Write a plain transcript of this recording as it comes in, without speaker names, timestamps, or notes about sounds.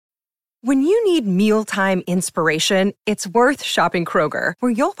When you need mealtime inspiration, it's worth shopping Kroger,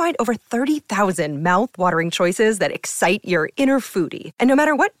 where you'll find over 30,000 mouth-watering choices that excite your inner foodie. And no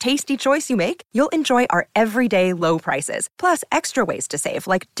matter what tasty choice you make, you'll enjoy our everyday low prices, plus extra ways to save,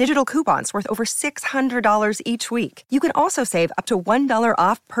 like digital coupons worth over $600 each week. You can also save up to $1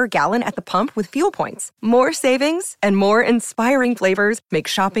 off per gallon at the pump with fuel points. More savings and more inspiring flavors make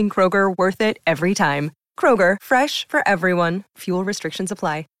shopping Kroger worth it every time. Kroger, fresh for everyone. Fuel restrictions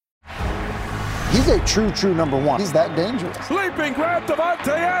apply. He's a true number one. He's that dangerous. Leaping grab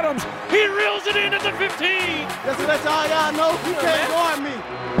Davante Adams. He reels it in at the 15. That's all y'all know. You can't guard me.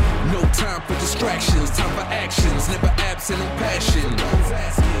 No time for distractions, time for actions, never absent in passion.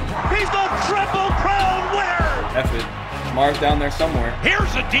 He's the triple crown winner. F it. Mar's down there somewhere.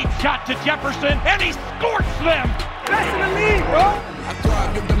 Here's a deep shot to Jefferson, and he scorched them. That's in the lead, bro. I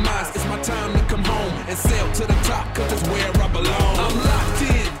thrive your demise. It's my time to come home and sail to the top, cause it's where I belong. I'm locked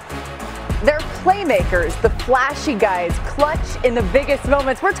in. They're playmakers, the flashy guys, clutch in the biggest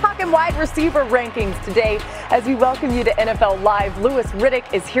moments. We're talking wide receiver rankings today as we welcome you to NFL Live. Louis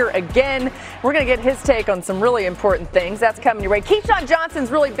Riddick is here again. We're going to get his take on some really important things. That's coming your way. Keyshawn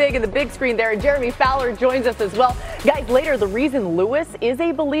Johnson's really big in the big screen there, and Jeremy Fowler joins us as well. Guys, later, the reason Louis is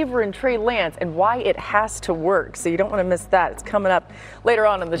a believer in Trey Lance and why it has to work. So you don't want to miss that. It's coming up later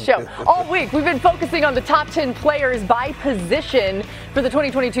on in the show. All week, we've been focusing on the top 10 players by position for the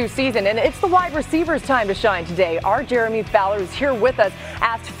 2022 season, and it's the wide receivers' time to shine today. Our Jeremy Fowler is here with us,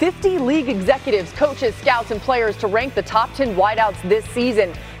 asked 50 league executives, coaches, scouts, and players to rank the top 10 wideouts this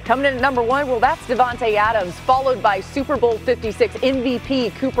season. Coming in at number one, well, that's Davante Adams, followed by Super Bowl 56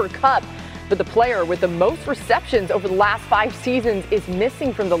 MVP Cooper Kupp. But the player with the most receptions over the last 5 seasons is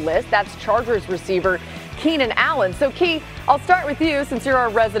missing from the list. That's Chargers receiver Keenan Allen. So, Key, I'll start with you since you're our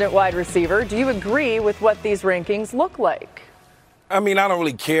resident wide receiver. Do you agree with what these rankings look like? I mean, I don't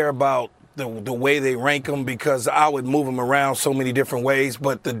really care about the way they rank them because I would move them around so many different ways.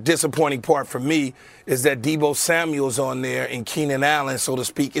 But the disappointing part for me is that Deebo Samuel's on there and Keenan Allen, so to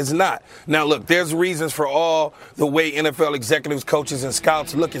speak, is not. Now, look, there's reasons for all the way NFL executives, coaches, and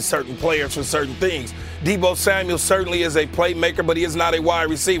scouts look at certain players for certain things. Deebo Samuel certainly is a playmaker, but he is not a wide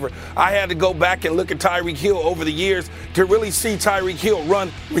receiver. I had to go back and look at Tyreek Hill over the years to really see Tyreek Hill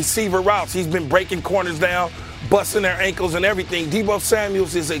run receiver routes. He's been breaking corners down, busting their ankles and everything. Deebo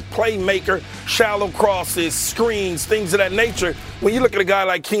Samuels is a playmaker, shallow crosses, screens, things of that nature. When you look at a guy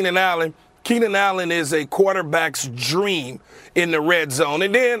like Keenan Allen is a quarterback's dream in the red zone.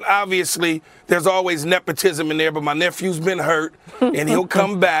 And then, obviously, there's always nepotism in there, but my nephew's been hurt, and he'll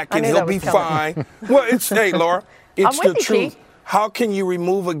come back, and he'll be fine. Well, hey, Laura, it's the truth. How can you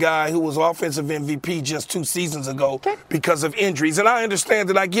remove a guy who was offensive MVP just 2 seasons ago because of injuries? And I understand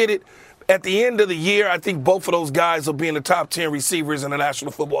that. I get it. At the end of the year, I think both of those guys will be in the top 10 receivers in the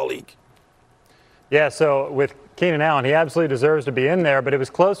National Football League. Yeah, so with Keenan Allen, he absolutely deserves to be in there, but it was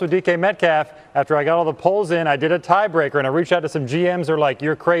close with DK Metcalf. After I got all the polls in, I did a tiebreaker, and I reached out to some GMs who are like,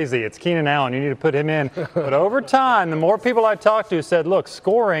 you're crazy. It's Keenan Allen. You need to put him in. But over time, the more people I talked to said, look,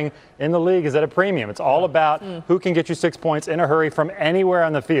 scoring in the league is at a premium. It's all about who can get you 6 points in a hurry from anywhere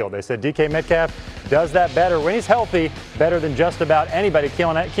on the field. They said DK Metcalf does that better when he's healthy, better than just about anybody.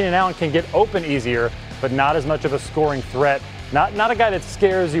 Keenan Allen can get open easier, but not as much of a scoring threat. Not a guy that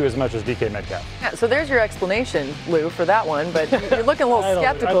scares you as much as DK Metcalf. Yeah, so there's your explanation, Lou, for that one. But you're looking a little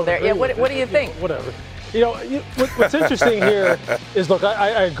skeptical there. Yeah, what do you think? Whatever. What's interesting here is, look,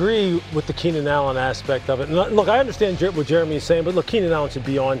 I agree with the Keenan Allen aspect of it. And look, I understand what Jeremy is saying, but look, Keenan Allen should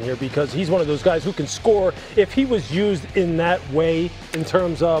be on here because he's one of those guys who can score if he was used in that way in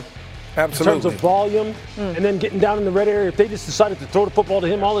terms of volume and then getting down in the red area. If they just decided to throw the football to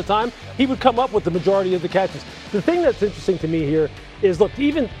him all the time, he would come up with the majority of the catches. The thing that's interesting to me here is, look,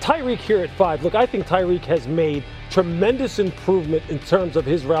 even Tyreek here at 5, look, I think Tyreek has made tremendous improvement in terms of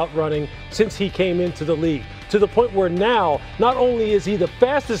his route running since he came into the league, to the point where now, not only is he the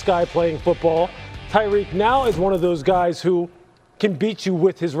fastest guy playing football, Tyreek now is one of those guys who can beat you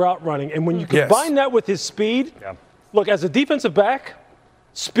with his route running. And when you combine that with his speed, look, as a defensive back,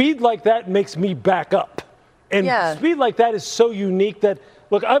 speed like that makes me back up. And speed like that is so unique that,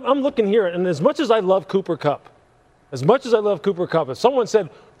 look, I'm looking here, and as much as I love Cooper Kupp, if someone said,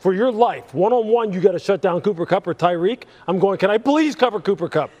 for your life, one-on-one, you got to shut down Cooper Kupp or Tyreek, I'm going, can I please cover Cooper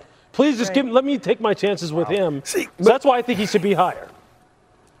Kupp? Please just let me take my chances with him. So that's why I think he should be higher.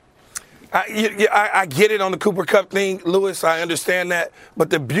 I get it on the Cooper Kupp thing, Louis. I understand that. But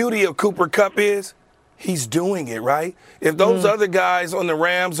the beauty of Cooper Kupp is he's doing it, right? If those other guys on the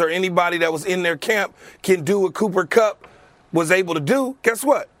Rams or anybody that was in their camp can do a Cooper Kupp, was able to do, guess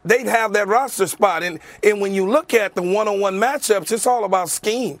what? They'd have that roster spot. And when you look at the one-on-one matchups, it's all about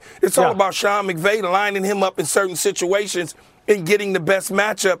scheme. It's all about Sean McVay lining him up in certain situations and getting the best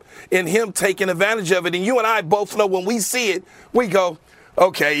matchup and him taking advantage of it. And you and I both know when we see it, we go,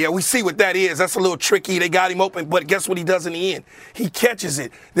 okay, yeah, we see what that is. That's a little tricky. They got him open, but guess what he does in the end? He catches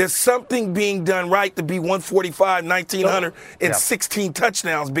it. There's something being done right to be 145, 1,900, and 16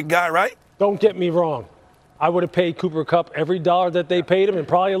 touchdowns, big guy, right? Don't get me wrong. I would have paid Cooper Kupp every dollar that they paid him and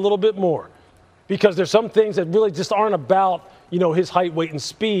probably a little bit more, because there's some things that really just aren't about, his height, weight, and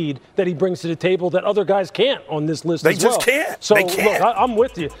speed that he brings to the table that other guys can't on this list as well. They just can't. So, they can't. Look, I'm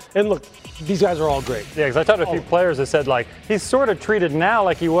with you. And, look, these guys are all great. Yeah, because I talked to a few players that said, he's sort of treated now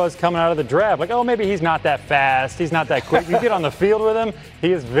like he was coming out of the draft. Maybe he's not that fast. He's not that quick. You get on the field with him,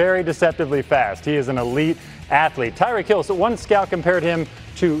 he is very deceptively fast. He is an elite athlete. Tyreek Hill, so one scout compared him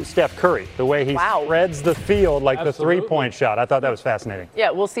to Steph Curry, the way he spreads the field like the three-point shot. I thought that was fascinating. Yeah,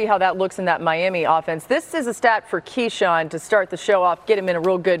 we'll see how that looks in that Miami offense. This is a stat for Keyshawn to start the show off, get him in a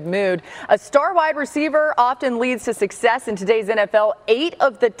real good mood. A star wide receiver often leads to success in today's NFL. 8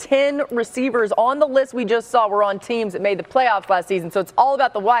 of the 10 receivers on the list we just saw were on teams that made the playoffs last season, so it's all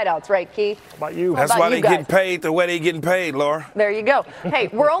about the wideouts, right, Key? How about you? That's why they getting paid the way they getting paid, Laura. There you go. Hey,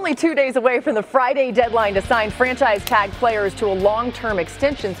 we're only 2 days away from the Friday deadline to sign franchise tag players to a long-term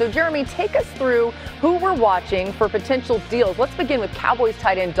extension. So, Jeremy, take us through who we're watching for potential deals. Let's begin with Cowboys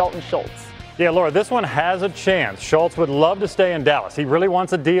tight end Dalton Schultz. Yeah, Laura, this one has a chance. Schultz would love to stay in Dallas. He really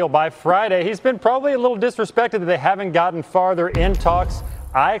wants a deal by Friday. He's been probably a little disrespected that they haven't gotten farther in talks.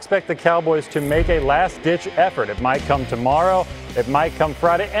 I expect the Cowboys to make a last-ditch effort. It might come tomorrow, it might come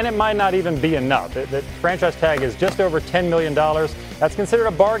Friday, and it might not even be enough. The franchise tag is just over $10 million. That's considered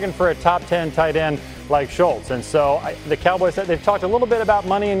a bargain for a top 10 tight end like Schultz. And so the Cowboys, they've talked a little bit about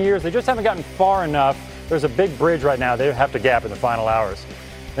money in years. They just haven't gotten far enough. There's a big bridge right now they have to gap in the final hours.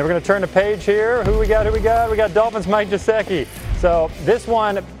 Then we're going to turn the page here. Who we got? We got Dolphins' Mike Gesicki. So this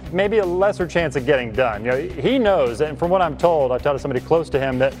one, maybe a lesser chance of getting done. He knows, and from what I'm told, I've talked to somebody close to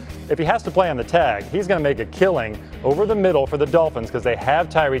him, that if he has to play on the tag, he's going to make a killing over the middle for the Dolphins because they have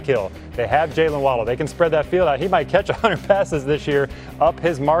Tyreek Hill. They have Jalen Waddle. They can spread that field out. He might catch 100 passes this year, up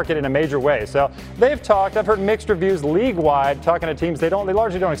his market in a major way. So they've talked. I've heard mixed reviews league-wide, talking to teams. They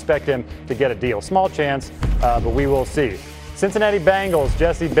largely don't expect him to get a deal. Small chance, but we will see. Cincinnati Bengals,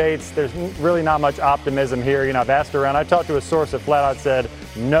 Jesse Bates, there's really not much optimism here. I've asked around. I talked to a source that flat out said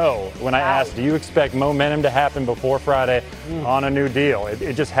no when I asked, do you expect momentum to happen before Friday on a new deal?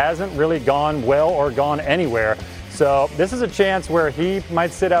 It just hasn't really gone well or gone anywhere. So this is a chance where he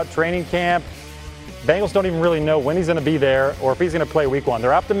might sit out training camp. Bengals don't even really know when he's going to be there or if he's going to play week 1.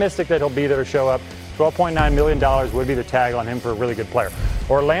 They're optimistic that he'll be there to show up. $12.9 million would be the tag on him for a really good player.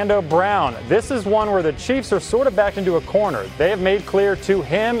 Orlando Brown. This is one where the Chiefs are sort of backed into a corner. They have made clear to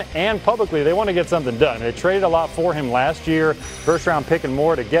him and publicly they want to get something done. They traded a lot for him last year, first-round pick and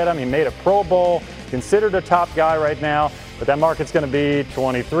more to get him. He made a Pro Bowl, considered a top guy right now, but that market's going to be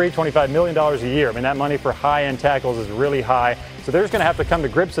 $25 million a year. That money for high-end tackles is really high. So they're just going to have to come to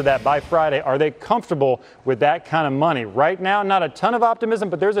grips with that by Friday. Are they comfortable with that kind of money? Right now, not a ton of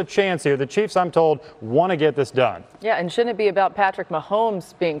optimism, but there's a chance here. The Chiefs, I'm told, want to get this done. Yeah, and shouldn't it be about Patrick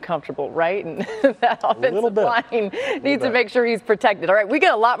Mahomes being comfortable, right? And that offensive line needs to make sure he's protected. All right, we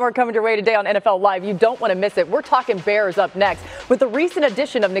got a lot more coming your way today on NFL Live. You don't want to miss it. We're talking Bears up next. With the recent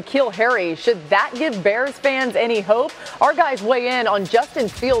addition of N'Keal Harry, should that give Bears fans any hope? Our guys weigh in on Justin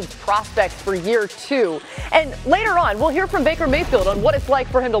Fields' prospects for year 2. And later on, we'll hear from Baker Mayfield on what it's like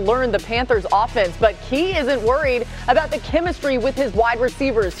for him to learn the Panthers offense, but he isn't worried about the chemistry with his wide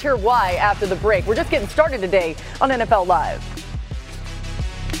receivers. Hear why after the break. We're just getting started today on NFL Live.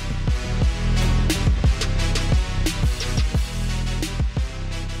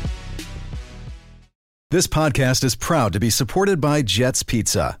 This podcast is proud to be supported by Jets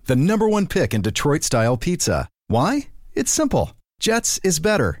Pizza, the #1 pick in Detroit-style pizza. Why? It's simple. Jets is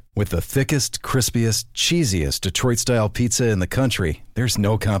better. With the thickest, crispiest, cheesiest Detroit-style pizza in the country, there's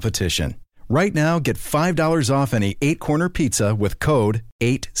no competition. Right now, get $5 off any 8-corner pizza with code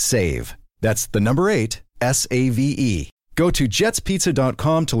 8SAVE. That's the number 8, S-A-V-E. Go to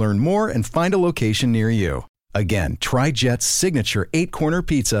jetspizza.com to learn more and find a location near you. Again, try Jet's signature 8-corner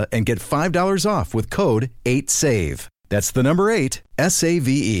pizza and get $5 off with code 8SAVE. That's the number 8,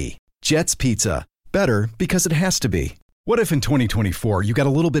 S-A-V-E. Jet's Pizza. Better because it has to be. What if in 2024 you got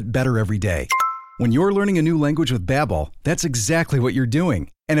a little bit better every day? When you're learning a new language with Babbel, that's exactly what you're doing.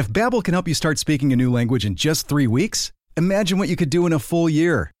 And if Babbel can help you start speaking a new language in just 3 weeks, imagine what you could do in a full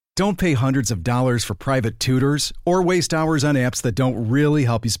year. Don't pay hundreds of dollars for private tutors or waste hours on apps that don't really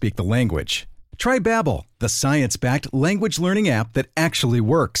help you speak the language. Try Babbel, the science-backed language learning app that actually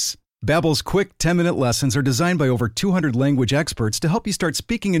works. Babbel's quick 10-minute lessons are designed by over 200 language experts to help you start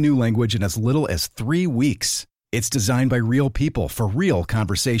speaking a new language in as little as 3 weeks. It's designed by real people for real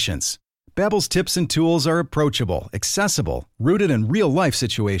conversations. Babbel's tips and tools are approachable, accessible, rooted in real-life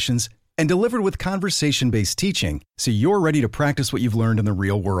situations, and delivered with conversation-based teaching, so you're ready to practice what you've learned in the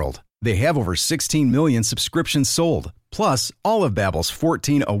real world. They have over 16 million subscriptions sold. Plus, all of Babbel's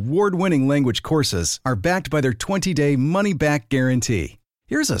 14 award-winning language courses are backed by their 20-day money-back guarantee.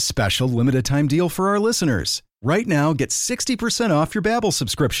 Here's a special limited-time deal for our listeners. Right now, get 60% off your Babbel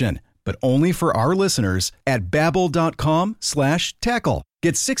subscription, but only for our listeners at Babbel.com/tackle.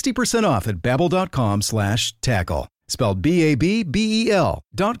 Get 60% off at Babbel.com/tackle. Spelled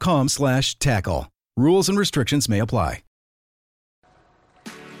BABBEL.com/tackle. Rules and restrictions may apply.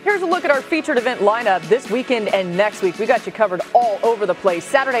 Here's a look at our featured event lineup this weekend and next week. We got you covered all over the place.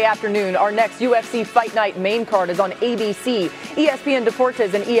 Saturday afternoon, our next UFC Fight Night main card is on ABC, ESPN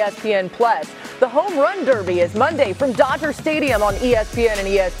Deportes, and ESPN Plus. The Home Run Derby is Monday from Dodger Stadium on ESPN and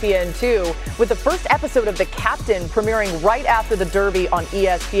ESPN2, with the first episode of The Captain premiering right after the Derby on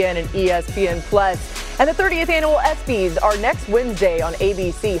ESPN and ESPN Plus. And the 30th annual ESPYs are next Wednesday on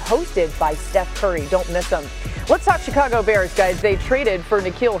ABC, hosted by Steph Curry. Don't miss them. Let's talk Chicago Bears, guys. They traded for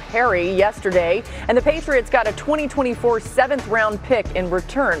N'Keal Harry yesterday, and the Patriots got a 2024 7th-round pick in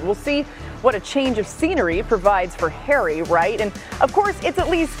return. We'll see what a change of scenery provides for Harry, right? And, of course, it's at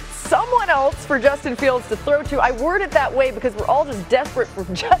least someone else for Justin Fields to throw to. I word it that way because we're all just desperate for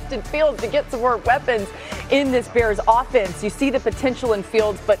Justin Fields to get some more weapons in this Bears offense. You see the potential in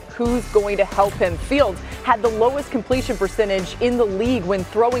Fields, but who's going to help him? Fields had the lowest completion percentage in the league when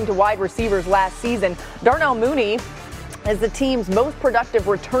throwing to wide receivers last season. Darnell Mooney is the team's most productive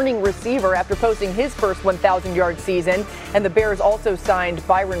returning receiver after posting his first 1,000-yard season. And the Bears also signed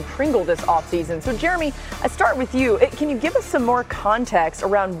Byron Pringle this offseason. So, Jeremy, I start with you. Can you give us some more context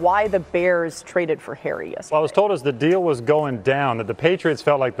around why the Bears traded for Harry yesterday? Well, I was told as the deal was going down that the Patriots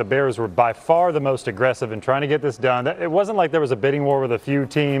felt like the Bears were by far the most aggressive in trying to get this done. It wasn't like there was a bidding war with a few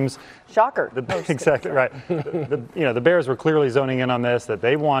teams. Shocker. Exactly right. The Bears were clearly zoning in on this, that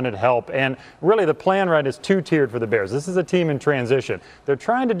they wanted help. And really the plan, right, is two-tiered for the Bears. This is a team in transition. They're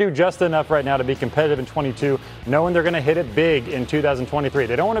trying to do just enough right now to be competitive in 22, knowing they're going to hit it big in 2023.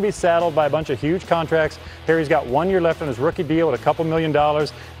 They don't want to be saddled by a bunch of huge contracts. Harry's got 1 year left on his rookie deal at a couple $1 million.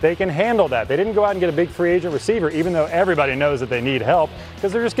 They can handle that. They didn't go out and get a big free agent receiver, even though everybody knows that they need help,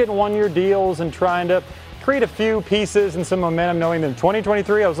 because they're just getting 1 year deals and trying to create a few pieces and some momentum, knowing that in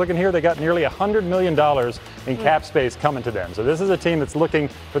 2023, I was looking here, they got nearly $100 million in cap space coming to them. So this is a team that's looking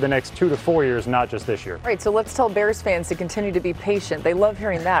for the next 2 to 4 years, not just this year. Right, so let's tell Bears fans to continue to be patient. They love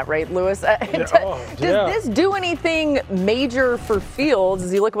hearing that, right, Lewis? Does this do anything major for Fields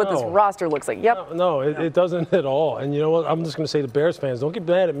as you look at what this roster looks like? Yep. No, it doesn't at all. And you know what? I'm just going to say to Bears fans, don't get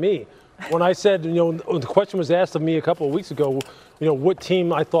mad at me. When I said, the question was asked of me a couple of weeks ago, what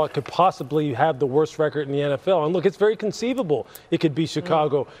team I thought could possibly have the worst record in the NFL. And look, it's very conceivable it could be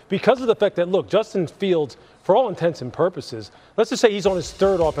Chicago because of the fact that, look, Justin Fields, for all intents and purposes, let's just say he's on his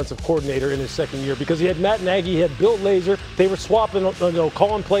third offensive coordinator in his second year, because he had Matt Nagy, he had Bill Lazor. They were swapping,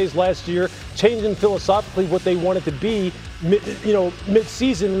 calling plays last year, changing philosophically what they wanted to be,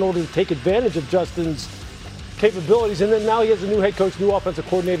 mid-season in order to take advantage of Justin's capabilities. And then now he has a new head coach, new offensive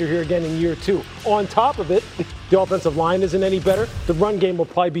coordinator here again in year 2. On top of it, the offensive line isn't any better. The run game will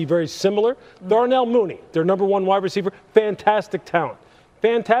probably be very similar. Darnell Mooney, their number 1 wide receiver, fantastic talent.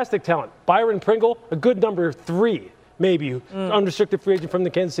 Fantastic talent. Byron Pringle, a good number 3, maybe, unrestricted free agent from the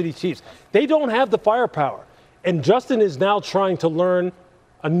Kansas City Chiefs. They don't have the firepower. And Justin is now trying to learn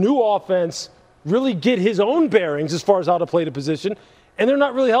a new offense, really get his own bearings as far as how to play the position, and they're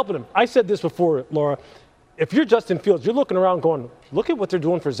not really helping him. I said this before, Laura. If you're Justin Fields, you're looking around going, look at what they're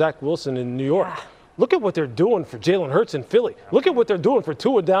doing for Zach Wilson in New York. Yeah. Look at what they're doing for Jalen Hurts in Philly. Look at what they're doing for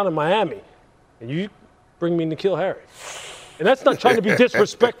Tua down in Miami. And you bring me N'Keal Harry. And that's not trying to be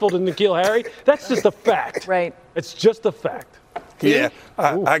disrespectful to N'Keal Harry. That's just a fact. Right. It's just a fact. Yeah,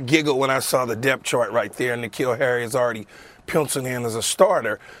 I giggled when I saw the depth chart right there. N'Keal Harry is already penciled in as a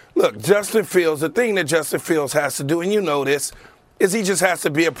starter. Look, Justin Fields, the thing that Justin Fields has to do, and you know this, is he just has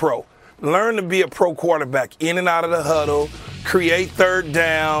to be a pro. Learn to be a pro quarterback, in and out of the huddle, create third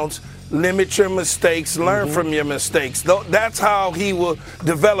downs, limit your mistakes, learn from your mistakes. That's how he will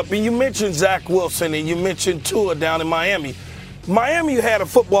develop. And you mentioned Zach Wilson and you mentioned Tua down in Miami. Miami had a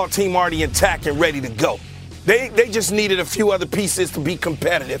football team already intact and ready to go. They just needed a few other pieces to be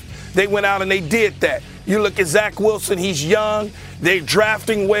competitive. They went out and they did that. You look at Zach Wilson, he's young, they're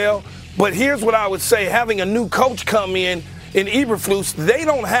drafting well. But here's what I would say, having a new coach come in in Eberflus, they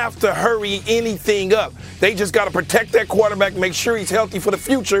don't have to hurry anything up. They just got to protect that quarterback, make sure he's healthy for the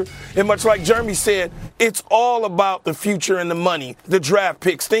future. And much like Jeremy said, it's all about the future and the money, the draft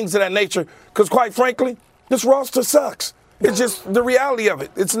picks, things of that nature. Because quite frankly, this roster sucks. It's just the reality of it.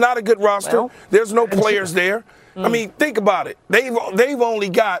 It's not a good roster. Well, there's no players there. I mean, think about it. They've only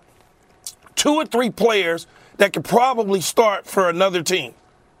got 2 or 3 players that could probably start for another team.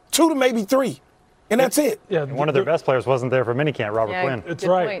 2 to maybe 3. And that's it. Yeah, one of their best players wasn't there for minicamp, Robert Quinn. That's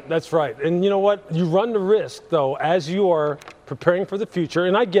right. Point. That's right. And you know what? You run the risk, though, as you are preparing for the future.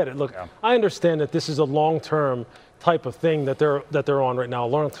 And I get it. Look, I understand that this is a long-term type of thing that they're on right now, a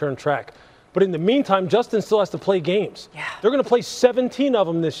long-term track. But in the meantime, Justin still has to play games. Yeah. They're going to play 17 of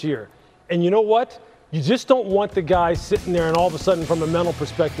them this year. And you know what? You just don't want the guy sitting there and all of a sudden, from a mental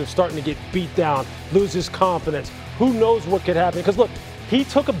perspective, starting to get beat down, lose his confidence. Who knows what could happen? Because, look, he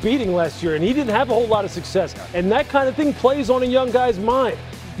took a beating last year, and he didn't have a whole lot of success. And that kind of thing plays on a young guy's mind.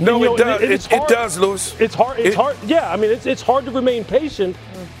 No, it does. It does, Lewis. It's hard. It's hard. Yeah, I mean, it's hard to remain patient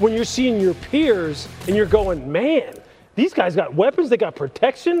when you're seeing your peers and you're going, man, these guys got weapons. They got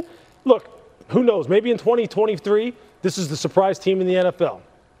protection. Look, who knows? Maybe in 2023, this is the surprise team in the NFL.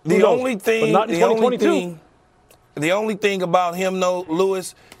 The only thing about him, though,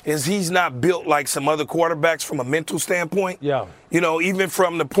 Lewis, is he's not built like some other quarterbacks from a mental standpoint. Yeah. You know, even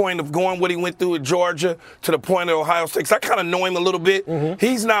from the point of going what he went through at Georgia to the point of Ohio State. 'Cause I kind of know him a little bit. Mm-hmm.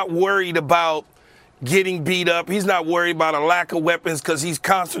 He's not worried about getting beat up. He's not worried about a lack of weapons because he's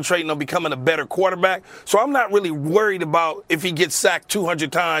concentrating on becoming a better quarterback. So I'm not really worried about if he gets sacked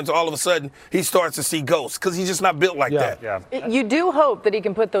 200 times, all of a sudden he starts to see ghosts because he's just not built like that. Yeah. You do hope that he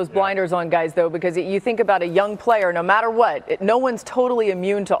can put those blinders on guys, though, because you think about a young player, no matter what, no one's totally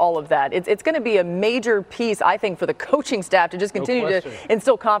immune to all of that. It's going to be a major piece, I think, for the coaching staff to just continue to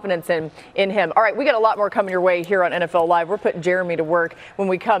instill confidence in him. All right, we got a lot more coming your way here on NFL Live. We're putting Jeremy to work when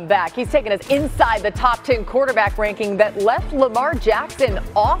we come back. He's taking us inside the top 10 quarterback ranking that left Lamar Jackson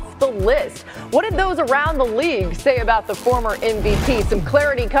off the list. What did those around the league say about the former MVP? Some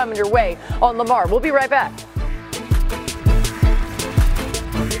clarity coming your way on Lamar. We'll be right back.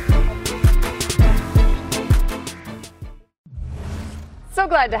 So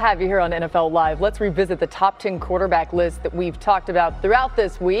glad to have you here on NFL Live. Let's revisit the top 10 quarterback list that we've talked about throughout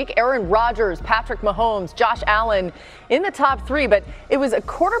this week. Aaron Rodgers, Patrick Mahomes, Josh Allen in the top 3, but it was a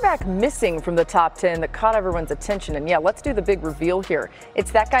quarterback missing from the top 10 that caught everyone's attention. And yeah, let's do the big reveal here.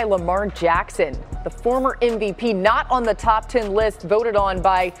 It's that guy Lamar Jackson, the former MVP, not on the top 10 list, voted on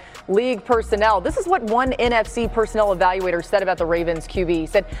by league personnel. This is what one NFC personnel evaluator said about the Ravens QB. He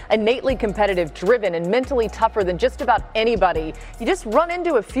said, innately competitive, driven, and mentally tougher than just about anybody. You just run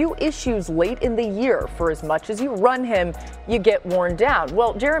into a few issues late in the year. For as much as you run him, you get worn down.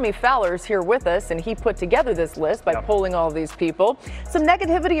 Well, Jeremy Fowler's here with us, and he put together this list by polling all of these people. Some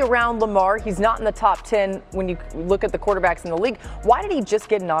negativity around Lamar. He's not in the top 10 when you look at the quarterbacks in the league. Why did he just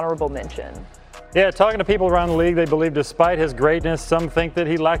get an honorable mention? Yeah, talking to people around the league, they believe despite his greatness, some think that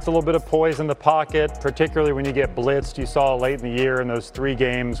he lacks a little bit of poise in the pocket, particularly when you get blitzed. You saw late in the year in those 3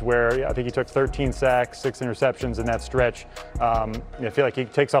 games where I think he took 13 sacks, 6 interceptions in that stretch. I feel like he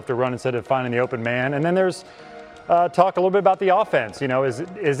takes off to run instead of finding the open man. And then there's talk a little bit about the offense. You know,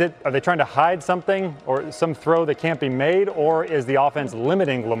 are they trying to hide something or some throw that can't be made, or is the offense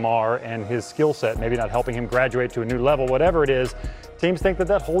limiting Lamar and his skill set, maybe not helping him graduate to a new level? Whatever it is, teams think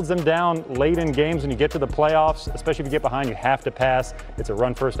that holds them down late in games when you get to the playoffs, especially if you get behind, you have to pass. It's a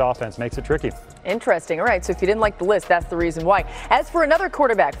run-first offense, makes it tricky. Interesting. All right, so if you didn't like the list, that's the reason why. As for another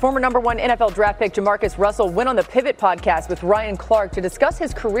quarterback, former #1 NFL draft pick Jamarcus Russell went on the Pivot podcast with Ryan Clark to discuss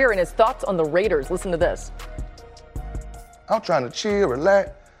his career and his thoughts on the Raiders. Listen to this. I'm trying to chill, relax,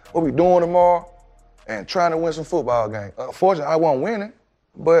 what we doing tomorrow, and trying to win some football games. Unfortunately, I wasn't winning,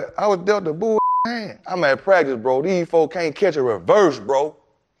 but I was dealt a bull hand. I'm at practice, bro. These folks can't catch a reverse, bro.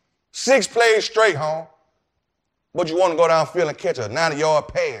 6 plays straight, home. But you want to go downfield and catch a 90-yard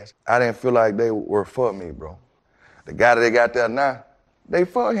pass. I didn't feel like they were for me, bro. The guy that they got there now, they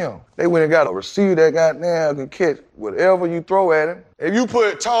for him. They went and got a receiver that got there can catch whatever you throw at him. If you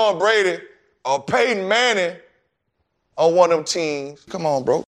put Tom Brady or Peyton Manning on one of them teams, come on,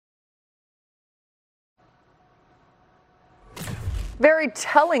 bro. Very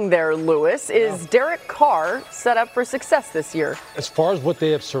telling there, Lewis. Is Derek Carr set up for success this year? As far as what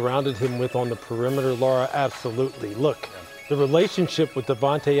they have surrounded him with on the perimeter, Laura, absolutely. Look, the relationship with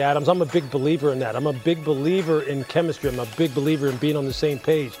Davante Adams, I'm a big believer in that. I'm a big believer in chemistry. I'm a big believer in being on the same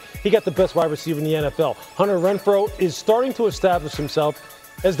page. He got the best wide receiver in the NFL. Hunter Renfrow is starting to establish himself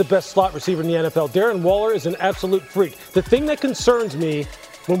as the best slot receiver in the NFL. Darren Waller is an absolute freak. The thing that concerns me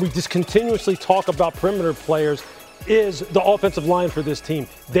when we just continuously talk about perimeter players is the offensive line for this team.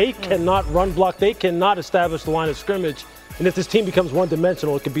 They cannot run block. They cannot establish the line of scrimmage. And if this team becomes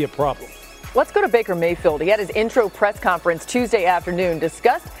one-dimensional, it could be a problem. Let's go to Baker Mayfield. He had his intro press conference Tuesday afternoon,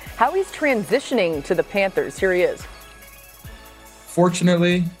 discussed how he's transitioning to the Panthers. Here he is.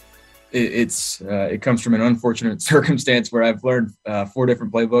 Fortunately, it comes from an unfortunate circumstance where I've learned 4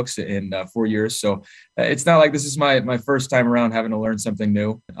 different playbooks in 4 years. So it's not like this is my first time around having to learn something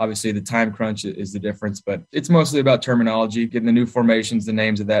new. Obviously, the time crunch is the difference, but it's mostly about terminology, getting the new formations, the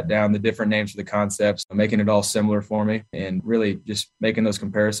names of that down, the different names for the concepts, making it all similar for me, and really just making those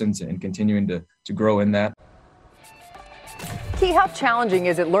comparisons and continuing to grow in that. Key, how challenging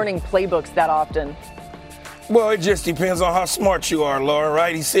is it learning playbooks that often? Well, it just depends on how smart you are, Laura,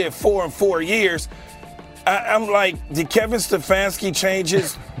 right? He said 4 in 4 years. I'm like, did Kevin Stefanski change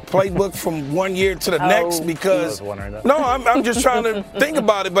his playbook from 1 year to the next? Because no, I'm just trying to think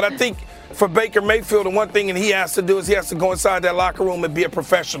about it. But I think for Baker Mayfield, the one thing that he has to do is he has to go inside that locker room and be a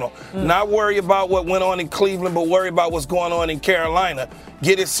professional. Not worry about what went on in Cleveland, but worry about what's going on in Carolina.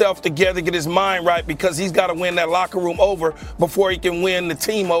 Get himself together, get his mind right, because he's got to win that locker room over before he can win the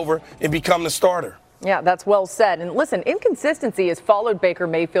team over and become the starter. Yeah, that's well said. And listen, inconsistency has followed Baker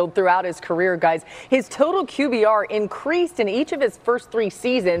Mayfield throughout his career, guys. His total QBR increased in each of his first 3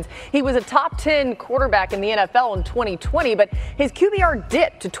 seasons. He was a top 10 quarterback in the NFL in 2020, but his QBR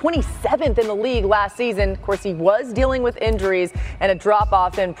dipped to 27th in the league last season. Of course, he was dealing with injuries and a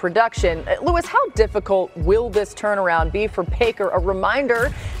drop-off in production. Lewis, how difficult will this turnaround be for Baker? A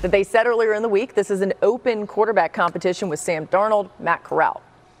reminder that they said earlier in the week, this is an open quarterback competition with Sam Darnold, Matt Corral.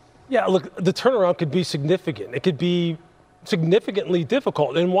 Yeah, look, the turnaround could be significant. It could be significantly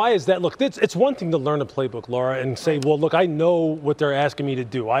difficult. And why is that? Look, it's one thing to learn a playbook, Laura, and say, well, look, I know what they're asking me to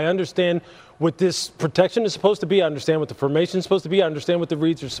do. I understand what this protection is supposed to be. I understand what the formation is supposed to be. I understand what the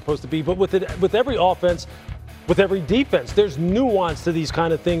reads are supposed to be. But with every offense, with every defense, there's nuance to these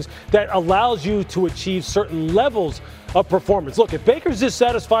kind of things that allows you to achieve certain levels of performance. Look, if Baker's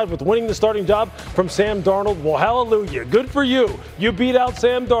dissatisfied with winning the starting job from Sam Darnold, well, hallelujah. Good for you. You beat out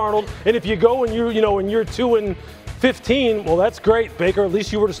Sam Darnold. And if you go and you're 2 and 15, well, that's great, Baker. At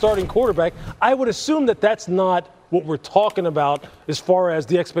least you were the starting quarterback. I would assume that that's not what we're talking about as far as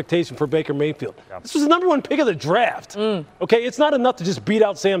the expectation for Baker Mayfield. Yeah. This was the number 1 pick of the draft. Okay, it's not enough to just beat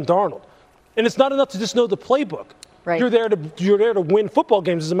out Sam Darnold. And it's not enough to just know the playbook. Right. You're there to win football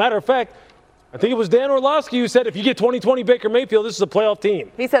games. As a matter of fact, I think it was Dan Orlovsky who said if you get 2020 Baker Mayfield, this is a playoff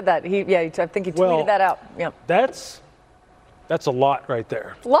team. He said that. I think he tweeted that out. Yeah. That's a lot right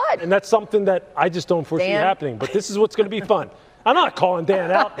there. A lot. And that's something that I just don't foresee happening. But this is what's going to be fun. I'm not calling Dan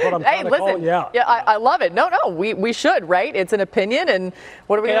out, but I'm kind of calling you out. Yeah, I love it. No, we should, right? It's an opinion, and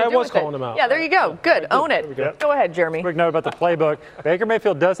what are we going to do with it? I was calling him out. Yeah, there you go. Good. Own it. Go ahead, Jeremy. Quick note about the playbook. Baker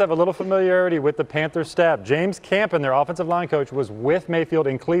Mayfield does have a little familiarity with the Panthers staff. James Campen, their offensive line coach, was with Mayfield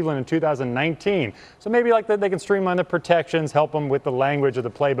in Cleveland in 2019. So maybe they can streamline the protections, help them with the language of the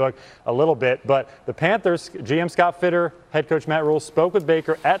playbook a little bit. But the Panthers, GM Scott Fitter, head coach Matt Rule spoke with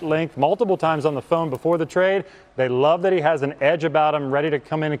Baker at length multiple times on the phone before the trade. They love that he has an edge about him, ready to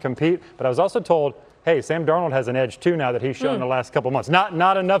come in and compete. But I was also told, hey, Sam Darnold has an edge too now that he's shown in the last couple months.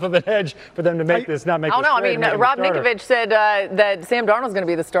 Not enough of an edge for them to make this trade. I mean, Rob Ninkovich said that Sam Darnold's going to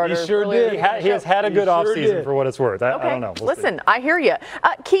be the starter. He sure did. He has had a good offseason for what it's worth. I don't know. Listen, I hear you.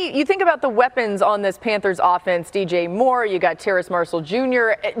 Key, you think about the weapons on this Panthers offense, DJ Moore, you got Terrace Marshall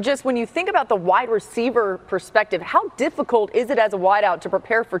Jr. Just when you think about the wide receiver perspective, how difficult is it as a wideout to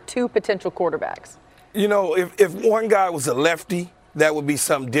prepare for 2 potential quarterbacks? You know, if one guy was a lefty, that would be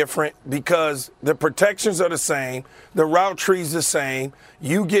something different because the protections are the same. The route tree's the same.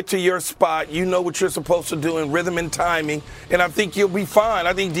 You get to your spot. You know what you're supposed to do in rhythm and timing, and I think you'll be fine.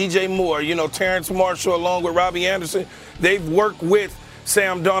 I think DJ Moore, Terrace Marshall along with Robbie Anderson, they've worked with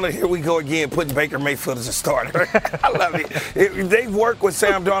Sam Darnold. Here we go again, putting Baker Mayfield as a starter. I love it. They've worked with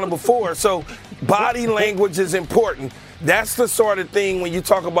Sam Darnold before, so body language is important. That's the sort of thing when you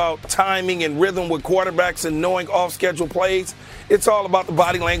talk about timing and rhythm with quarterbacks and knowing off-schedule plays. It's all about the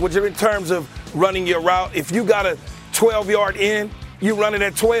body language. In terms of running your route, if you got a 12-yard in, you run it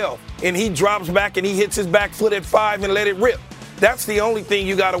at 12, and he drops back and he hits his back foot at 5 and let it rip. That's the only thing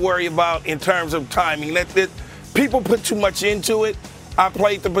you got to worry about in terms of timing. People put too much into it. I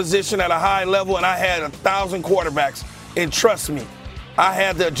played the position at a high level, and I had 1,000 quarterbacks. And trust me, I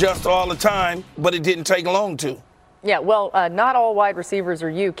had to adjust all the time, but it didn't take long to. Yeah, well, not all wide receivers are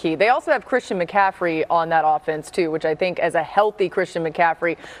you, Key. They also have Christian McCaffrey on that offense, too, which I think as a healthy Christian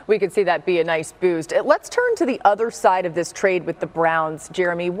McCaffrey, we could see that be a nice boost. Let's turn to the other side of this trade with the Browns.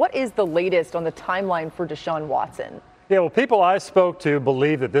 Jeremy, what is the latest on the timeline for Deshaun Watson? Yeah, well, people I spoke to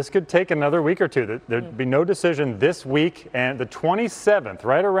believe that this could take another week or two, that there'd be no decision this week. And the 27th,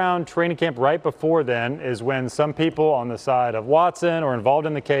 right around training camp, right before then, is when some people on the side of Watson or involved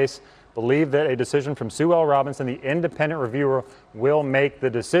in the case believe that a decision from Sue L. Robinson, the independent reviewer, will make the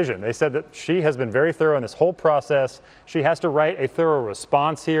decision. They said that she has been very thorough in this whole process. She has to write a thorough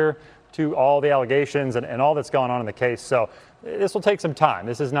response here to all the allegations and all that's gone on in the case. So this will take some time.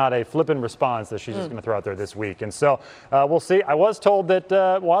 This is not a flippant response that she's just going to throw out there this week. And so we'll see. I was told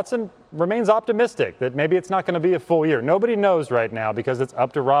that Watson remains optimistic that maybe it's not going to be a full year. Nobody knows right now because it's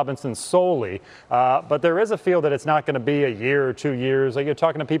up to Robinson solely. But there is a feel that it's not going to be a year or 2 years. Like you're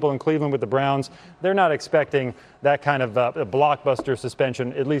talking to people in Cleveland with the Browns, they're not expecting that kind of a blockbuster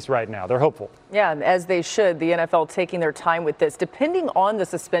suspension, at least right now. They're hopeful. Yeah, as they should. The NFL taking their time with this. Depending on the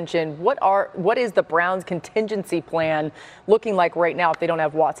suspension, what is the Browns' contingency plan looking like right now if they don't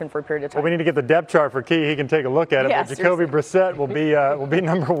have Watson for a period of time? Well, we need to get the depth chart for Key. He can take a look at it. Yeah, but Jacoby Brissett will be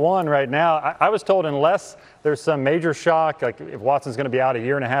number one right now. I was told unless there's some major shock, like if Watson's going to be out a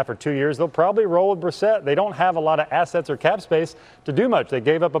year and a half or 2 years, they'll probably roll with Brissett. They don't have a lot of assets or cap space to do much. They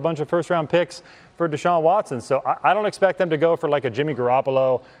gave up a bunch of first-round picks for Deshaun Watson. So I don't expect them to go for like a Jimmy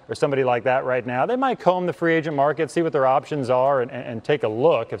Garoppolo or somebody like that right now. They might comb the free agent market, see what their options are, and take a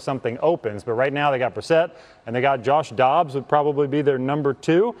look if something opens. But right now they got Brissett and they got Josh Dobbs would probably be their number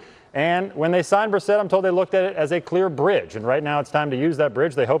two. And when they signed Brissett, I'm told they looked at it as a clear bridge. And right now it's time to use that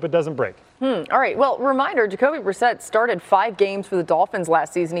bridge. They hope it doesn't break. All right. Well, reminder, Jacoby Brissett started 5 games for the Dolphins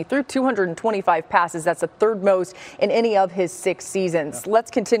last season. He threw 225 passes. That's the third most in any of his 6 seasons. Yeah. Let's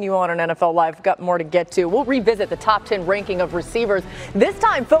continue on NFL Live. We've got more to get to. We'll revisit the top 10 ranking of receivers, this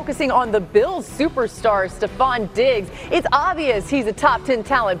time focusing on the Bills superstar, Stephon Diggs. It's obvious he's a top 10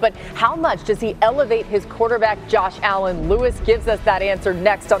 talent, but how much does he elevate his quarterback, Josh Allen? Lewis gives us that answer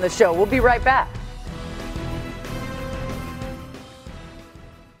next on the show. We'll be right back.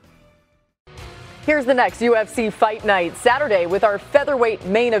 Here's the next UFC Fight Night, Saturday, with our featherweight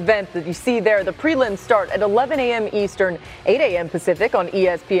main event that you see there. The prelims start at 11 a.m. Eastern, 8 a.m. Pacific on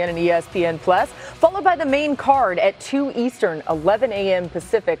ESPN and ESPN+, followed by the main card at 2 Eastern, 11 a.m.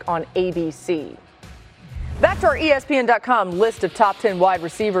 Pacific on ABC. Back to our ESPN.com list of top 10 wide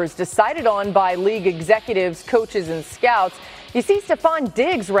receivers decided on by league executives, coaches, and scouts. You see Stephon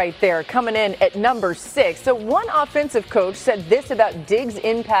Diggs right there coming in at number 6. So one offensive coach said this about Diggs'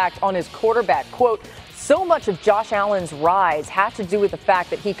 impact on his quarterback, quote, so much of Josh Allen's rise has to do with the fact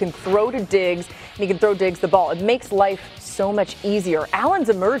that he can throw to Diggs and he can throw Diggs the ball. It makes life so much easier. Allen's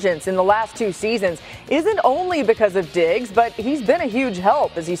emergence in the last 2 seasons isn't only because of Diggs, but he's been a huge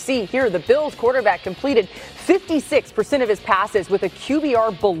help. As you see here, the Bills quarterback completed 56% of his passes with a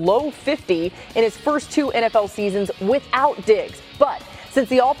QBR below 50 in his first 2 NFL seasons without Diggs. But since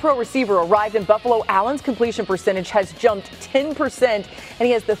the All-Pro receiver arrived in Buffalo, Allen's completion percentage has jumped 10%, and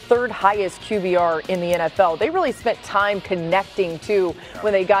he has the 3rd highest QBR in the NFL. They really spent time connecting, too,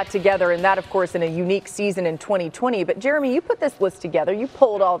 when they got together, and that, of course, in a unique season in 2020. But, Jeremy, you put this list together. You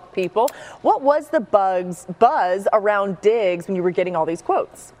polled all the people. What was the buzz around Diggs when you were getting all these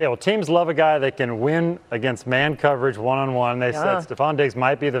quotes? Yeah, well, teams love a guy that can win against man coverage one-on-one. They said Stephon Diggs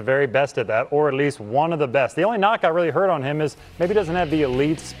might be the very best at that, or at least one of the best. The only knock I really heard on him is maybe he doesn't have the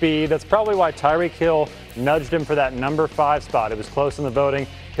elite speed. That's probably why Tyreek Hill nudged him for that number 5 spot. It was close in the voting.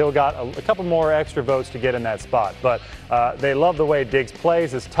 Hill got a couple more extra votes to get in that spot. But they love the way Diggs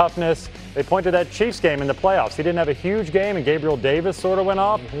plays, his toughness. They point to that Chiefs game in the playoffs. He didn't have a huge game, and Gabriel Davis sort of went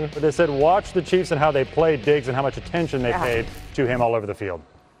off. But they said watch the Chiefs and how they played Diggs and how much attention they paid to him all over the field.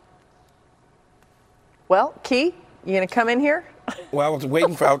 Well, Key, you going to come in here? Well, I was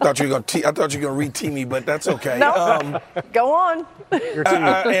waiting for. I thought you were going to re-tee me, but that's okay. No, go on.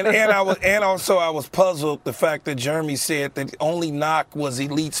 And also I was puzzled the fact that Jeremy said that the only knock was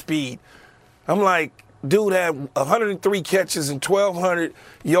elite speed. I'm like, dude had 103 catches and 1,200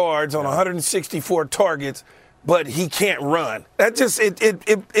 yards on 164 targets, but he can't run. That just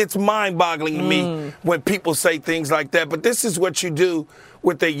it's mind-boggling to me when people say things like that. But this is what you do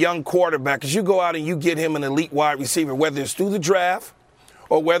with a young quarterback, is you go out and you get him an elite wide receiver, whether it's through the draft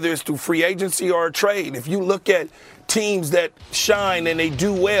or whether it's through free agency or a trade. If you look at teams that shine and they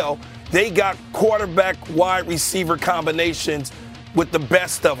do well, they got quarterback wide receiver combinations with the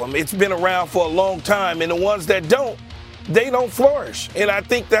best of them. It's been around for a long time, and the ones that don't, they don't flourish. And I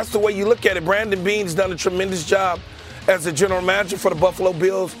think that's the way you look at it. Brandon Beane's done a tremendous job as the general manager for the Buffalo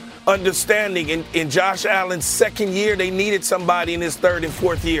Bills, understanding in Josh Allen's 2nd year, they needed somebody in his 3rd and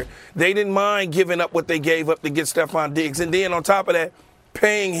 4th year. They didn't mind giving up what they gave up to get Stephon Diggs. And then on top of that,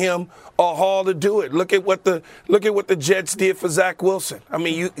 paying him a haul to do it. Look at what the Jets did for Zach Wilson. I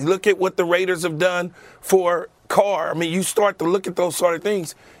mean, you look at what the Raiders have done for Carr. I mean, you start to look at those sort of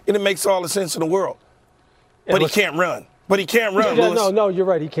things, and it makes all the sense in the world. Yeah, but he can't run. But he can't run, yeah, Lewis. No, you're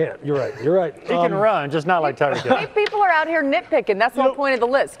right. He can't. You're right. He can run, just not like Tyreek Hill. People are out here nitpicking. That's the whole point of the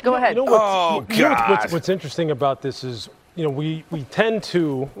list. Go ahead. What's interesting about this is, we tend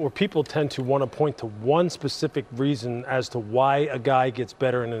to, or people tend to want to point to one specific reason as to why a guy gets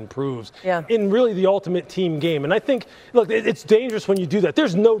better and improves in really the ultimate team game. And I think, look, it's dangerous when you do that.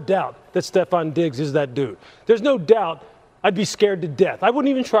 There's no doubt that Stefon Diggs is that dude. There's no doubt. I'd be scared to death. I wouldn't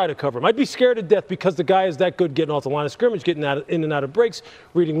even try to cover him. I'd be scared to death because the guy is that good getting off the line of scrimmage, getting in and out of breaks,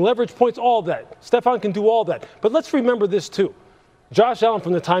 reading leverage points, all that. Stefon can do all that. But let's remember this too. Josh Allen,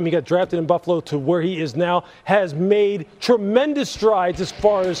 from the time he got drafted in Buffalo to where he is now, has made tremendous strides as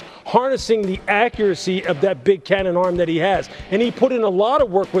far as harnessing the accuracy of that big cannon arm that he has. And he put in a lot of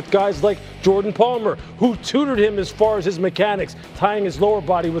work with guys like Jordan Palmer, who tutored him as far as his mechanics, tying his lower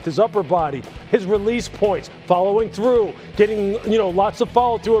body with his upper body, his release points, following through, getting, lots of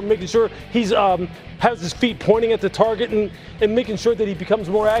follow through, and making sure he's has his feet pointing at the target and making sure that he becomes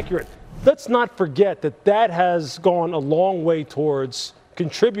more accurate. Let's not forget that has gone a long way towards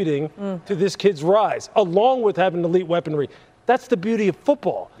contributing to this kid's rise, along with having elite weaponry. That's the beauty of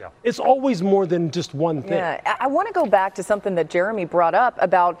football. Yeah. It's always more than just one thing. Yeah, I want to go back to something that Jeremy brought up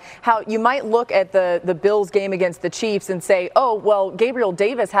about how you might look at the Bills game against the Chiefs and say, oh, well, Gabriel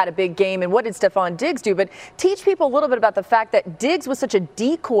Davis had a big game, and what did Stefon Diggs do? But teach people a little bit about the fact that Diggs was such a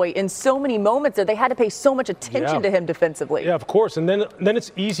decoy in so many moments that they had to pay so much attention to him defensively. Yeah, of course. And then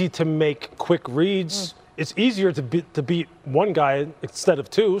it's easy to make quick reads. It's easier to beat one guy instead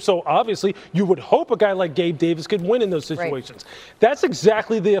of two. So obviously, you would hope a guy like Gabe Davis could win in those situations. Right. That's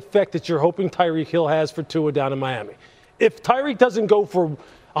exactly the effect that you're hoping Tyreek Hill has for Tua down in Miami. If Tyreek doesn't go for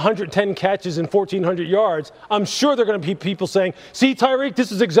 110 catches and 1,400 yards, I'm sure there are going to be people saying, see, Tyreek,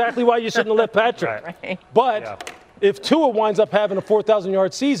 this is exactly why you shouldn't have let Patrick. Right. But if Tua winds up having a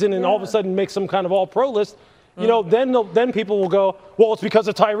 4,000-yard season and all of a sudden makes some kind of all-pro list, then people will go, well, it's because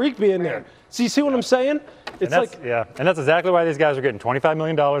of Tyreek being there. So you see what I'm saying? And that's exactly why these guys are getting $25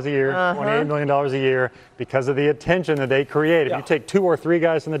 million a year, $28 million a year, because of the attention that they create. If you take 2 or 3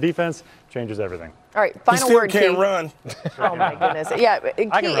 guys in the defense, changes everything. All right, final word, Key. He still can't run. Oh, my goodness. Yeah,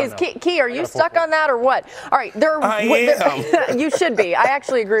 Key, are you stuck on that or what? All right. I am. You should be. I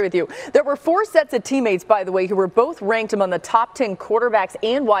actually agree with you. There were 4 sets of teammates, by the way, who were both ranked among the top 10 quarterbacks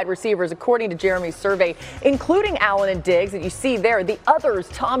and wide receivers, according to Jeremy's survey, including Allen and Diggs that you see there. The others,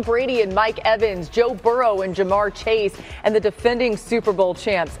 Tom Brady and Mike Evans, Joe Burrow and Jamar Chase, and the defending Super Bowl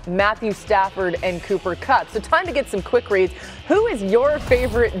champs, Matthew Stafford and Cooper Kupp. So time to get some quick reads. Who is your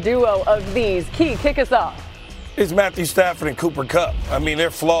favorite duo of these? Key, kick us off. It's Matthew Stafford and Cooper Kupp. I mean,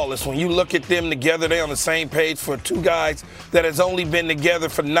 they're flawless. When you look at them together, they're on the same page for 2 guys that has only been together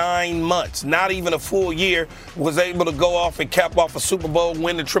for 9 months, not even a full year, was able to go off and cap off a Super Bowl,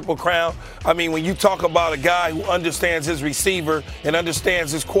 win the Triple Crown. I mean, when you talk about a guy who understands his receiver and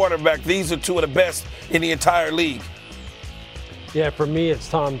understands his quarterback, these are 2 of the best in the entire league. Yeah, for me, it's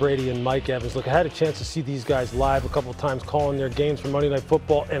Tom Brady and Mike Evans. Look, I had a chance to see these guys live a couple of times calling their games for Monday Night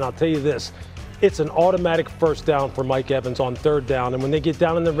Football, and I'll tell you this. It's an automatic first down for Mike Evans on 3rd down. And when they get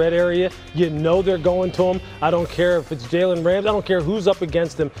down in the red area, you know they're going to him. I don't care if it's Jalen Ramsey. I don't care who's up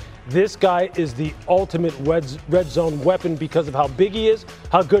against him. This guy is the ultimate red zone weapon because of how big he is,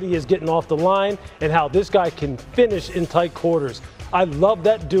 how good he is getting off the line, and how this guy can finish in tight quarters. I love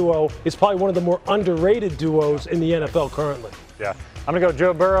that duo. It's probably one of the more underrated duos in the NFL currently. Yeah. I'm going to go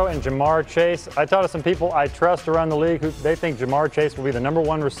Joe Burrow and Jamar Chase. I talked to some people I trust around the league who they think Jamar Chase will be the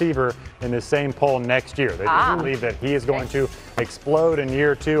 #1 receiver in this same poll next year. They just believe that he is going to explode in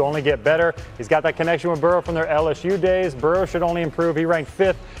year 2, only get better. He's got that connection with Burrow from their LSU days. Burrow should only improve. He ranked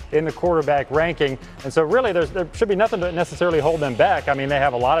 5th in the quarterback ranking. And so really there should be nothing to necessarily hold them back. I mean, they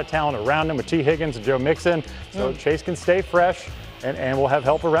have a lot of talent around them with T. Higgins and Joe Mixon. So Chase can stay fresh. And we'll have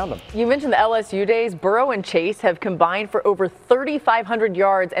help around them. You mentioned the LSU days. Burrow and Chase have combined for over 3,500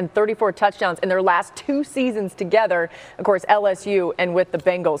 yards and 34 touchdowns in their last 2 seasons together. Of course, LSU and with the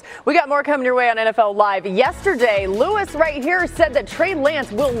Bengals. We got more coming your way on NFL Live. Yesterday, Lewis right here said that Trey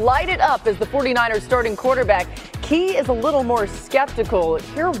Lance will light it up as the 49ers starting quarterback. Key is a little more skeptical.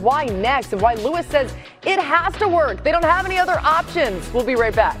 Hear why next and why Lewis says it has to work. They don't have any other options. We'll be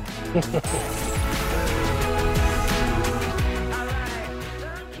right back.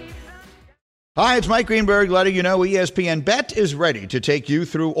 Hi, it's Mike Greenberg letting you know ESPN Bet is ready to take you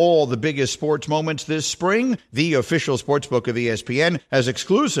through all the biggest sports moments this spring. The official sportsbook of ESPN has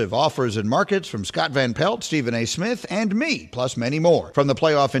exclusive offers and markets from Scott Van Pelt, Stephen A. Smith, and me, plus many more. From the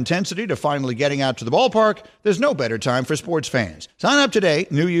playoff intensity to finally getting out to the ballpark, there's no better time for sports fans. Sign up today.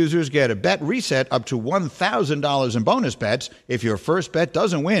 New users get a bet reset up to $1,000 in bonus bets if your first bet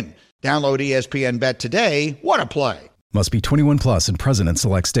doesn't win. Download ESPN Bet today. What a play. Must be 21 plus and present in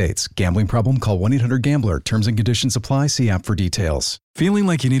select states. Gambling problem? Call 1-800-GAMBLER. Terms and conditions apply. See app for details. Feeling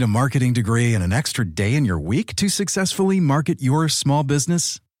like you need a marketing degree and an extra day in your week to successfully market your small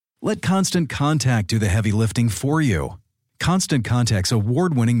business? Let Constant Contact do the heavy lifting for you. Constant Contact's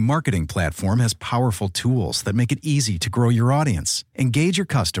award-winning marketing platform has powerful tools that make it easy to grow your audience, engage your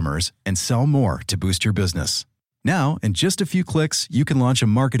customers, and sell more to boost your business. Now, in just a few clicks, you can launch a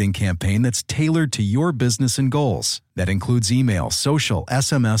marketing campaign that's tailored to your business and goals. That includes email, social,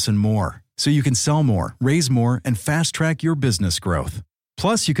 SMS, and more. So you can sell more, raise more, and fast-track your business growth.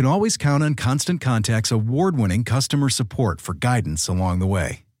 Plus, you can always count on Constant Contact's award-winning customer support for guidance along the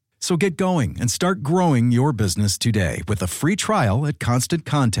way. So get going and start growing your business today with a free trial at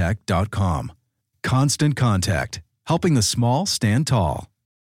ConstantContact.com. Constant Contact, helping the small stand tall.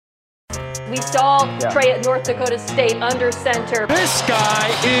 We saw Trey at North Dakota State under center. This guy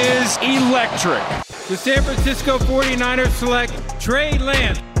is electric. The San Francisco 49ers select Trey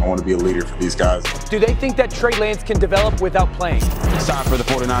Lance. I want to be a leader for these guys. Do they think that Trey Lance can develop without playing? It's time for the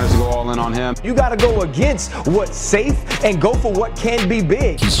 49ers to go all in on him. You got to go against what's safe and go for what can be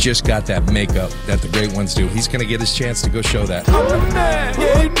big. He's just got that makeup that the great ones do. He's going to get his chance to go show that. I'm the man,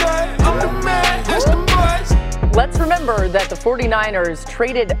 yeah, I'm the man, that's the boys. Let's remember that the 49ers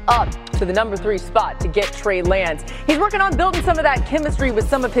traded up to the number 3 spot to get Trey Lance. He's working on building some of that chemistry with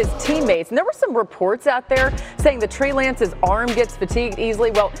some of his teammates. And there were some reports out there saying that Trey Lance's arm gets fatigued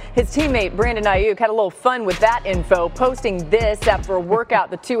easily. Well, his teammate Brandon Ayuk had a little fun with that info, posting this after a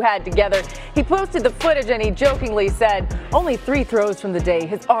workout the two had together. He posted the footage and he jokingly said, only 3 throws from the day.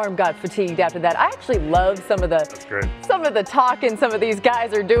 His arm got fatigued after that. I actually love some of the talking some of these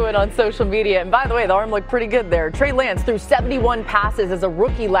guys are doing on social media. And by the way, the arm looked pretty good there. Trey Lance threw 71 passes as a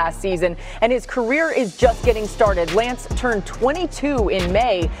rookie last season, and his career is just getting started. Lance turned 22 in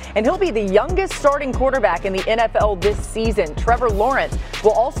May, and he'll be the youngest starting quarterback in the NFL this season. Trevor Lawrence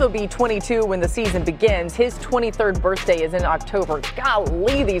will also be 22 when the season begins. His 23rd birthday is in October.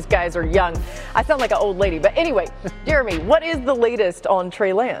 Golly, these guys are young. I sound like an old lady. But anyway, Jeremy, what is the latest on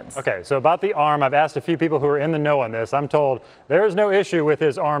Trey Lance? Okay, so about the arm, I've asked a few people who are in the know on this. I'm told there is no issue with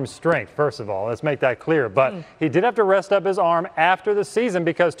his arm strength, first of all. Let's make that clear. But he did have to rest up his arm after the season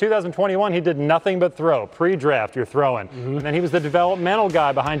because 2021 he did nothing but throw. Pre-draft, you're throwing. And then he was the developmental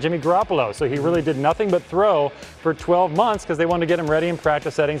guy behind Jimmy Garoppolo. So he really did nothing but throw for 12 months because they wanted to get him ready in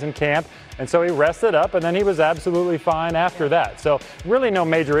practice settings in camp. And so he rested up, and then he was absolutely fine after that. So really no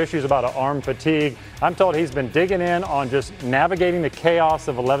major issues about arm fatigue. I'm told he's been digging in on just navigating the chaos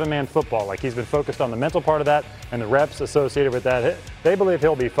of 11-man football. Like he's been focused on the mental part of that and the reps associated with that. They believe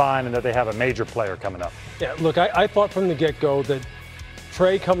he'll be fine and that they have a major player coming up. Yeah, look, I thought from the get-go that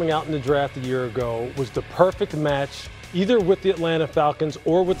Trey coming out in the draft a year ago was the perfect match either with the Atlanta Falcons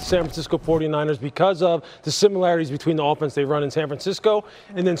or with the San Francisco 49ers because of the similarities between the offense they run in San Francisco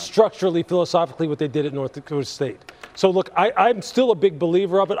and then structurally, philosophically, what they did at North Dakota State. So, look, I'm still a big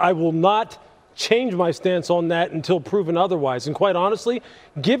believer of it. I will not change my stance on that until proven otherwise. And quite honestly,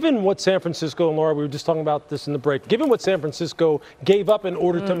 given what San Francisco, and Laura, we were just talking about this in the break, given what San Francisco gave up in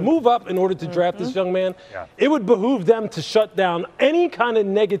order to move up, in order to draft this young man, it would behoove them to shut down any kind of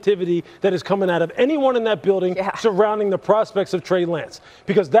negativity that is coming out of anyone in that building surrounding the prospects of Trey Lance.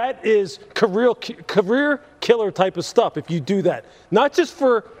 Because that is career killer type of stuff if you do that. Not just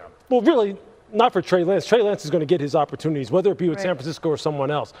for, well, really, not for Trey Lance. Trey Lance is going to get his opportunities, whether it be with San Francisco or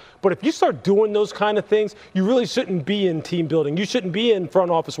someone else. But if you start doing those kind of things, you really shouldn't be in team building. You shouldn't be in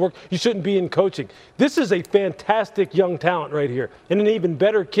front office work. You shouldn't be in coaching. This is a fantastic young talent right here and an even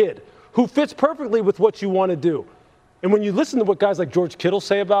better kid who fits perfectly with what you want to do. And when you listen to what guys like George Kittle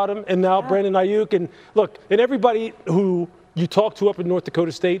say about him and now Brandon Ayuk and look, and everybody who you talk to up in North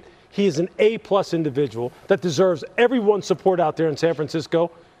Dakota State, he is an A-plus individual that deserves everyone's support out there in San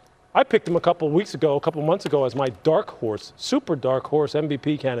Francisco. I picked him a couple months ago as my dark horse, super dark horse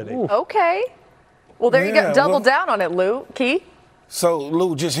MVP candidate. Ooh. Okay. Well, there you go. Double down on it, Lou. Key? So,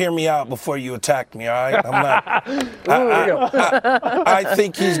 Lou, just hear me out before you attack me, all right? I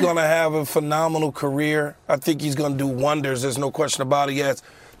think he's going to have a phenomenal career. I think he's going to do wonders. There's no question about it. He has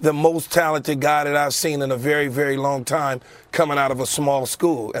the most talented guy that I've seen in a very, very long time coming out of a small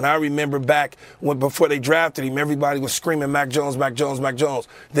school. And I remember back before they drafted him, everybody was screaming, Mac Jones, Mac Jones, Mac Jones.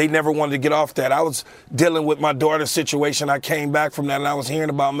 They never wanted to get off that. I was dealing with my daughter's situation. I came back from that, and I was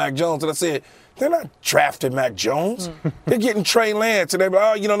hearing about Mac Jones, and I said, they're not drafting Mac Jones. They're getting Trey Lance. And they're like,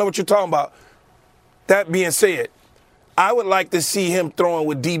 oh, you don't know what you're talking about. That being said, I would like to see him throwing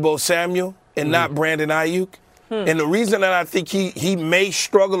with Deebo Samuel and not Brandon Ayuk. And the reason that I think he may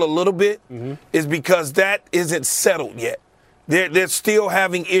struggle a little bit is because that isn't settled yet. They're still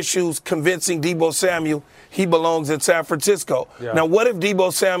having issues convincing Deebo Samuel he belongs in San Francisco. Yeah. Now, what if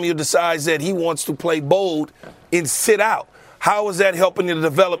Deebo Samuel decides that he wants to play bold and sit out? How is that helping the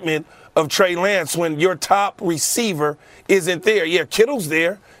development of Trey Lance when your top receiver isn't there? Yeah, Kittle's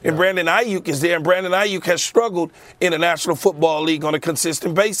there, and Brandon Ayuk is there, and Brandon Ayuk has struggled in the National Football League on a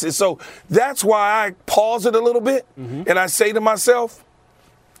consistent basis. So that's why I pause it a little bit, and I say to myself,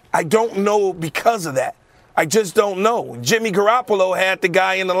 I don't know because of that. I just don't know. Jimmy Garoppolo had the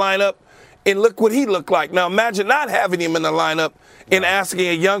guy in the lineup, and look what he looked like. Now imagine not having him in the lineup and asking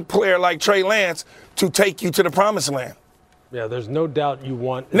a young player like Trey Lance to take you to the promised land. Yeah, there's no doubt you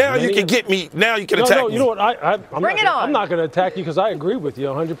want. Now you can get me. Now you can attack me. No, you know what? Bring it on. I'm not going to attack you because I agree with you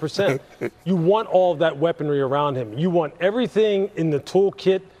 100%. You want all of that weaponry around him. You want everything in the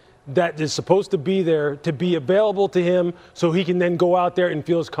toolkit that is supposed to be there to be available to him so he can then go out there and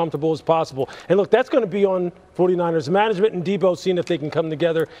feel as comfortable as possible. And look, that's going to be on 49ers management and Deebo seeing if they can come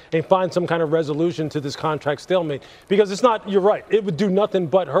together and find some kind of resolution to this contract stalemate. Because it's not, you're right, it would do nothing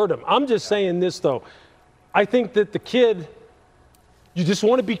but hurt him. I'm just saying this, though. I think that the kid, you just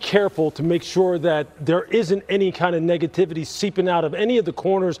want to be careful to make sure that there isn't any kind of negativity seeping out of any of the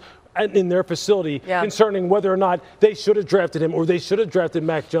corners in their facility concerning whether or not they should have drafted him or they should have drafted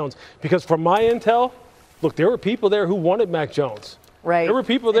Mac Jones. Because from my intel, look, there were people there who wanted Mac Jones. Right. There were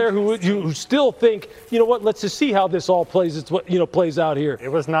people there who still think, you know what, let's just see how this all plays out here.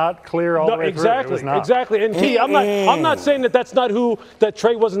 It was not clear all the way through. It was not. Exactly. And Key, I'm not saying that's not that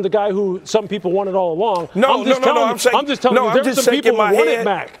Trey wasn't the guy who some people wanted all along. I'm just telling you, there's some people who wanted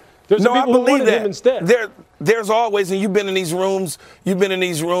Mac. There's some people who wanted him instead. There's always, and you've been in these rooms,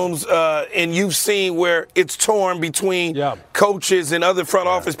 and you've seen where it's torn between coaches and other front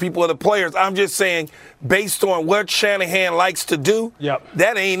office people or the players. I'm just saying, based on what Shanahan likes to do,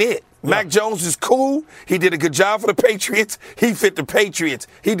 that ain't it. Mac Jones is cool. He did a good job for the Patriots. He fit the Patriots.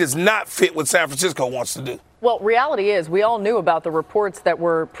 He does not fit what San Francisco wants to do. Well, reality is we all knew about the reports that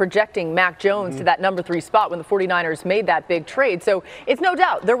were projecting Mac Jones to that number 3 spot when the 49ers made that big trade. So it's no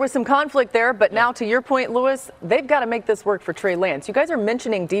doubt there was some conflict there. But now, to your point, Lewis, they've got to make this work for Trey Lance. You guys are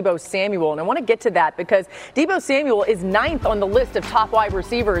mentioning Deebo Samuel, and I want to get to that because Deebo Samuel is 9th on the list of top wide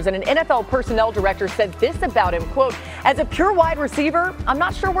receivers. And an NFL personnel director said this about him, quote, as a pure wide receiver, I'm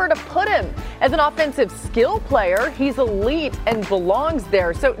not sure where to put him. As an offensive skill player, he's elite and belongs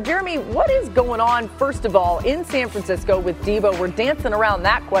there. So, Jeremy, what is going on, first of all, in San Francisco with Deebo? We're dancing around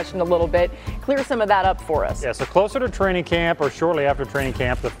that question a little bit. Clear some of that up for us. Yeah, so closer to training camp or shortly after training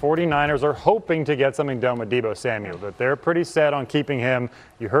camp, the 49ers are hoping to get something done with Deebo Samuel, but they're pretty set on keeping him.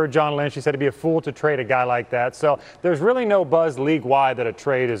 You heard John Lynch. He said it'd be a fool to trade a guy like that. So there's really no buzz league-wide that a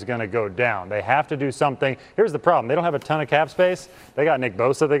trade is going to go down. They have to do something. Here's the problem. They don't have a ton of cap space. They got Nick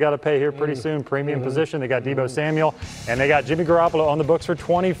Bosa they got to pay here pretty soon, premium position. They got Deebo Samuel, and they got Jimmy Garoppolo on the books for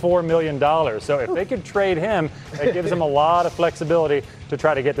 $24 million. So if they could trade him, it gives them a lot of flexibility to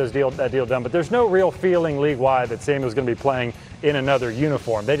try to get that deal done. But there's no real feeling league-wide that Samuel's going to be playing in another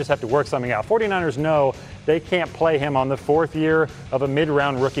uniform. They just have to work something out. 49ers know they can't play him on the 4th year of a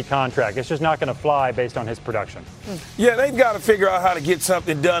mid-round rookie contract. It's just not going to fly based on his production. Yeah, they've got to figure out how to get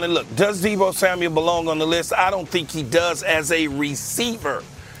something done. And look, does Deebo Samuel belong on the list? I don't think he does as a receiver.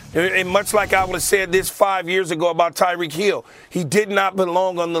 And much like I would have said this 5 years ago about Tyreek Hill, he did not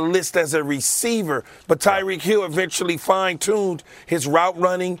belong on the list as a receiver. But Tyreek Hill eventually fine-tuned his route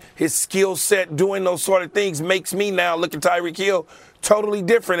running, his skill set, doing those sort of things makes me now look at Tyreek Hill totally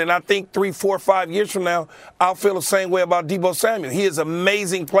different. And I think 3, 4, 5 years from now, I'll feel the same way about Deebo Samuel. He is an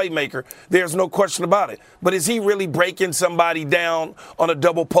amazing playmaker. There's no question about it. But is he really breaking somebody down on a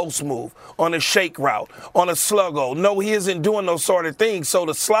double post move, on a shake route, on a sluggo? No, he isn't doing those sort of things. So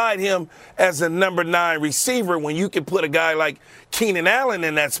to slide him as a number 9 receiver when you can put a guy like Keenan Allen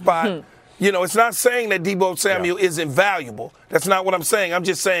in that spot, you know, it's not saying that Deebo Samuel isn't valuable. That's not what I'm saying. I'm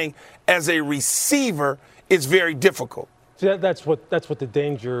just saying as a receiver, it's very difficult. See, that's what the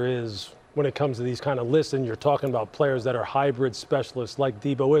danger is when it comes to these kind of lists, and you're talking about players that are hybrid specialists like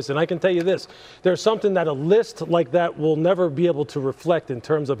Deebo is. And I can tell you this, there's something that a list like that will never be able to reflect in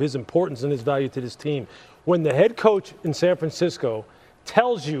terms of his importance and his value to this team. When the head coach in San Francisco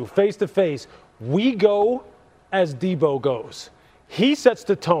tells you face to face, we go as Debo goes. He sets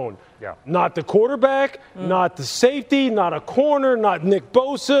the tone. Yeah. Not the quarterback, not the safety, not a corner, not Nick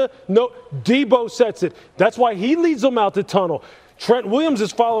Bosa. No, Debo sets it. That's why he leads them out the tunnel. Trent Williams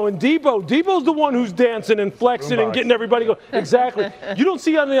is following Debo. Debo's the one who's dancing and flexing and getting everybody going. Exactly. You don't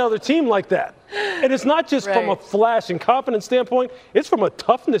see any other team like that. And it's not just from a flash and confidence standpoint. It's from a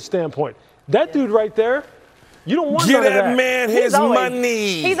toughness standpoint. That dude right there, you don't want none of that. Give that man his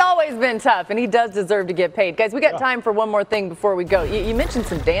money. He's always been tough, and he does deserve to get paid. Guys, we got time for one more thing before we go. You mentioned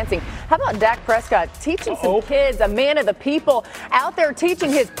some dancing. How about Dak Prescott teaching some kids, a man of the people, out there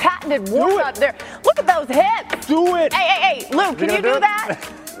teaching his patented warm-up there. Look at those hips. Do it. Hey, Lou, can you do that?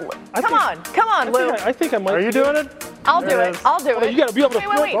 Come on, Lou. I think I might. Are you doing it? I'll do it. I'll do it. You got to be able to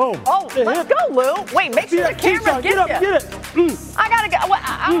wait. flip. Oh, let's go, Lou. Wait, make sure the camera gets you. Get it. I gotta go.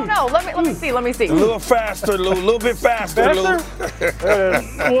 I don't know. Let me see. A little faster, Lou. A little bit faster, Lou.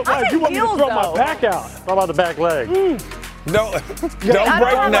 You want me to throw my back out? How about the back leg? Don't break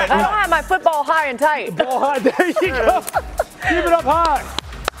I nothing. don't have my football high and tight. Ball high. There you go. Keep it up high.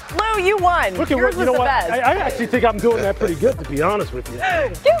 Lou, you won. Look at Yours was the best. I actually think I'm doing that pretty good, to be honest with you.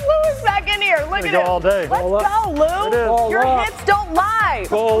 Get Lewis back in here. Look at him. all day. Let's go, Lou. Your hips don't lie.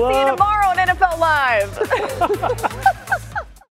 We'll see you tomorrow on NFL Live.